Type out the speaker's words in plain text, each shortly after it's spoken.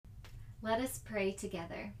Let us pray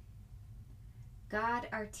together. God,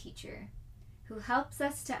 our teacher, who helps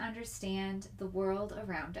us to understand the world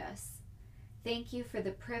around us, thank you for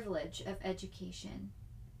the privilege of education.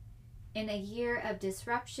 In a year of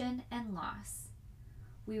disruption and loss,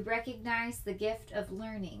 we recognize the gift of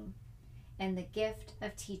learning and the gift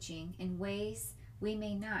of teaching in ways we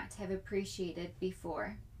may not have appreciated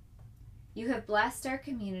before. You have blessed our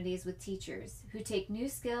communities with teachers who take new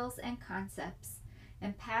skills and concepts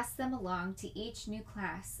and pass them along to each new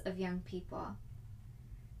class of young people.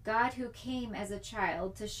 God, who came as a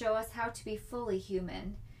child to show us how to be fully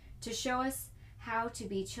human, to show us how to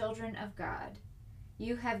be children of God,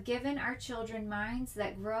 you have given our children minds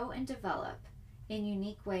that grow and develop in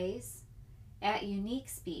unique ways, at unique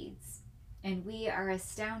speeds, and we are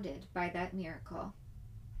astounded by that miracle.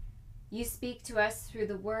 You speak to us through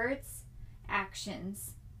the words,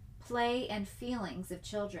 actions, play, and feelings of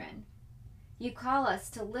children. You call us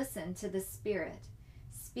to listen to the Spirit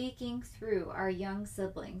speaking through our young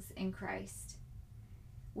siblings in Christ.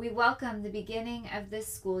 We welcome the beginning of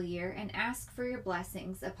this school year and ask for your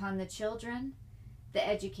blessings upon the children, the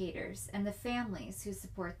educators, and the families who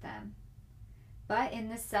support them. But in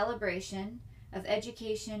this celebration of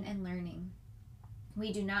education and learning,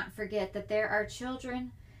 we do not forget that there are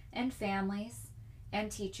children and families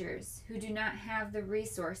and teachers who do not have the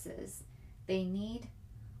resources they need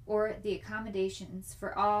or the accommodations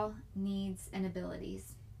for all needs and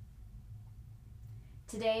abilities.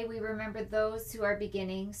 Today we remember those who are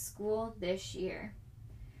beginning school this year.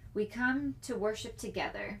 We come to worship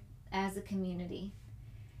together as a community,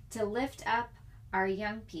 to lift up our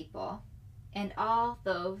young people and all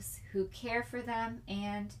those who care for them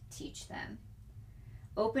and teach them.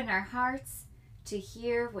 Open our hearts to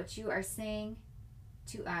hear what you are saying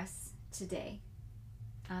to us today.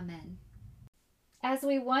 Amen. As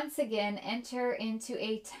we once again enter into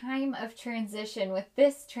a time of transition, with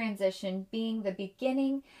this transition being the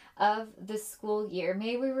beginning of the school year,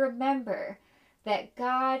 may we remember that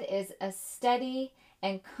God is a steady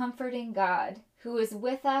and comforting God who is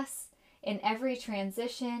with us in every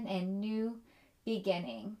transition and new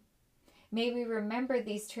beginning. May we remember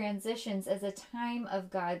these transitions as a time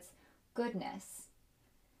of God's goodness.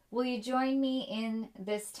 Will you join me in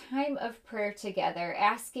this time of prayer together,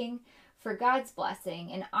 asking for God's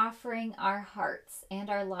blessing and offering our hearts and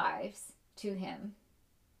our lives to Him?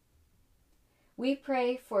 We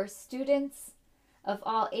pray for students of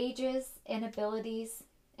all ages and abilities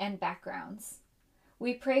and backgrounds.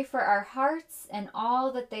 We pray for our hearts and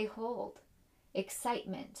all that they hold,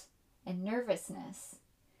 excitement and nervousness,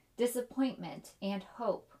 disappointment and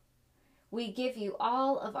hope. We give you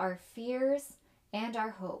all of our fears and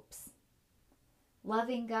our hopes.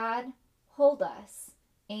 Loving God, hold us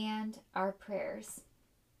and our prayers.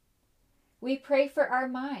 We pray for our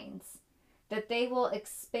minds, that they will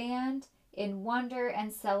expand in wonder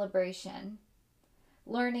and celebration,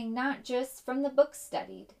 learning not just from the books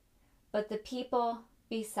studied, but the people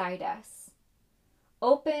beside us.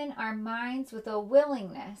 Open our minds with a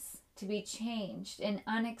willingness to be changed in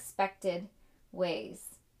unexpected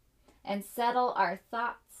ways, and settle our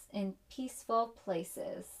thoughts in peaceful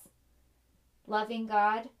places. Loving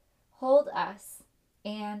God, hold us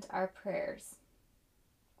and our prayers.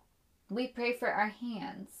 We pray for our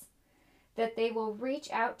hands, that they will reach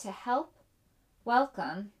out to help,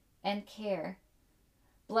 welcome, and care.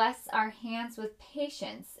 Bless our hands with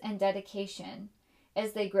patience and dedication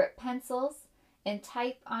as they grip pencils and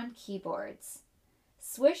type on keyboards,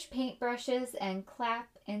 swish paintbrushes, and clap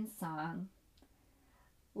in song.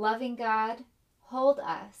 Loving God, hold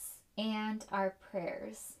us and our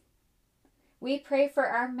prayers. We pray for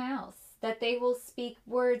our mouths, that they will speak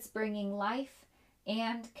words bringing life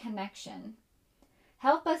and connection.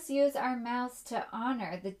 Help us use our mouths to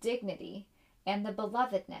honor the dignity and the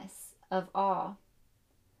belovedness of all.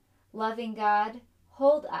 Loving God,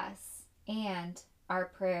 hold us and our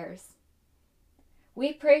prayers.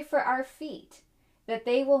 We pray for our feet, that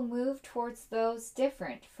they will move towards those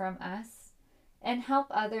different from us and help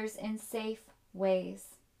others in safe ways.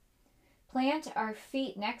 Plant our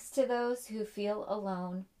feet next to those who feel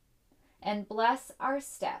alone, and bless our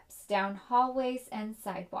steps down hallways and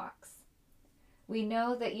sidewalks. We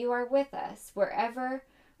know that you are with us wherever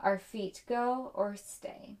our feet go or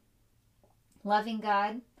stay. Loving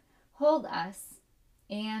God, hold us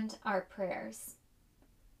and our prayers.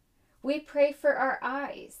 We pray for our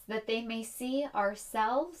eyes, that they may see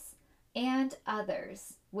ourselves and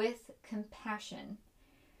others with compassion.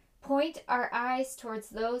 Point our eyes towards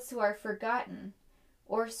those who are forgotten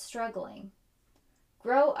or struggling.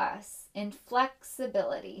 Grow us in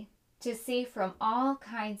flexibility to see from all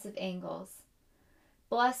kinds of angles.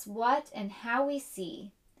 Bless what and how we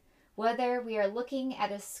see, whether we are looking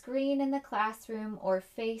at a screen in the classroom or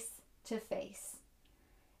face to face.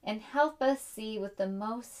 And help us see with the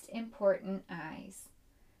most important eyes,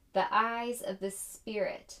 the eyes of the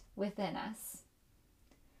Spirit within us.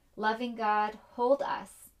 Loving God, hold us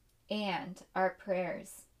and our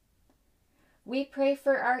prayers. We pray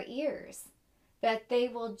for our ears, that they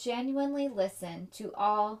will genuinely listen to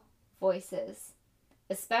all voices,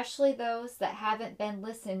 especially those that haven't been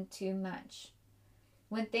listened to much.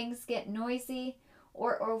 When things get noisy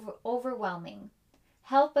or overwhelming,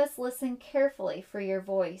 help us listen carefully for your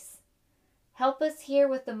voice. Help us hear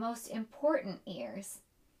with the most important ears,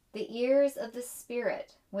 the ears of the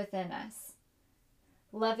Spirit within us.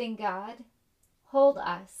 Loving God, hold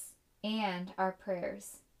us and our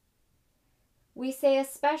prayers. We say a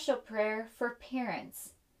special prayer for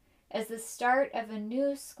parents, as the start of a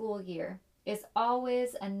new school year is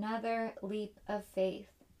always another leap of faith.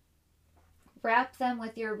 Wrap them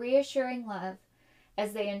with your reassuring love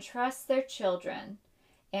as they entrust their children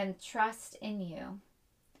and trust in you.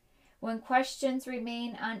 When questions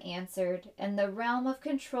remain unanswered and the realm of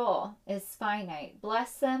control is finite,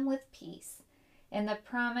 bless them with peace and the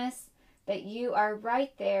promise that you are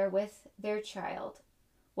right there with their child,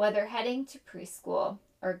 whether heading to preschool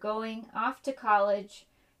or going off to college,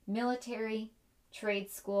 military,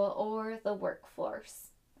 trade school, or the workforce.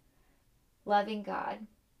 Loving God,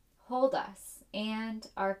 hold us and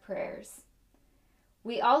our prayers.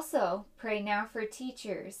 We also pray now for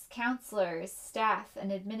teachers, counselors, staff,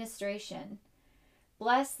 and administration.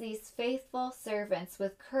 Bless these faithful servants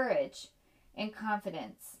with courage and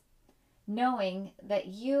confidence, knowing that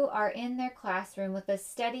you are in their classroom with a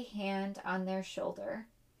steady hand on their shoulder.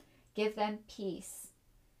 Give them peace,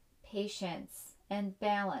 patience, and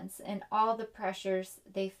balance in all the pressures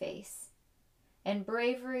they face, and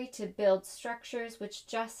bravery to build structures which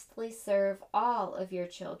justly serve all of your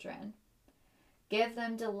children. Give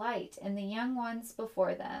them delight in the young ones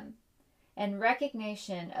before them, and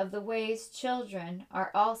recognition of the ways children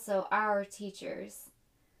are also our teachers.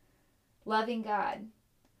 Loving God,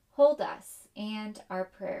 hold us and our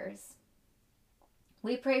prayers.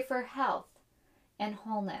 We pray for health and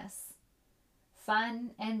wholeness,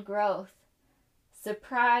 fun and growth,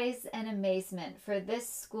 surprise and amazement for this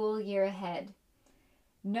school year ahead,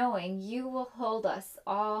 knowing you will hold us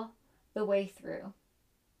all the way through.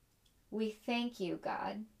 We thank you,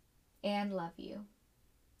 God, and love you.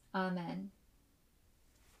 Amen.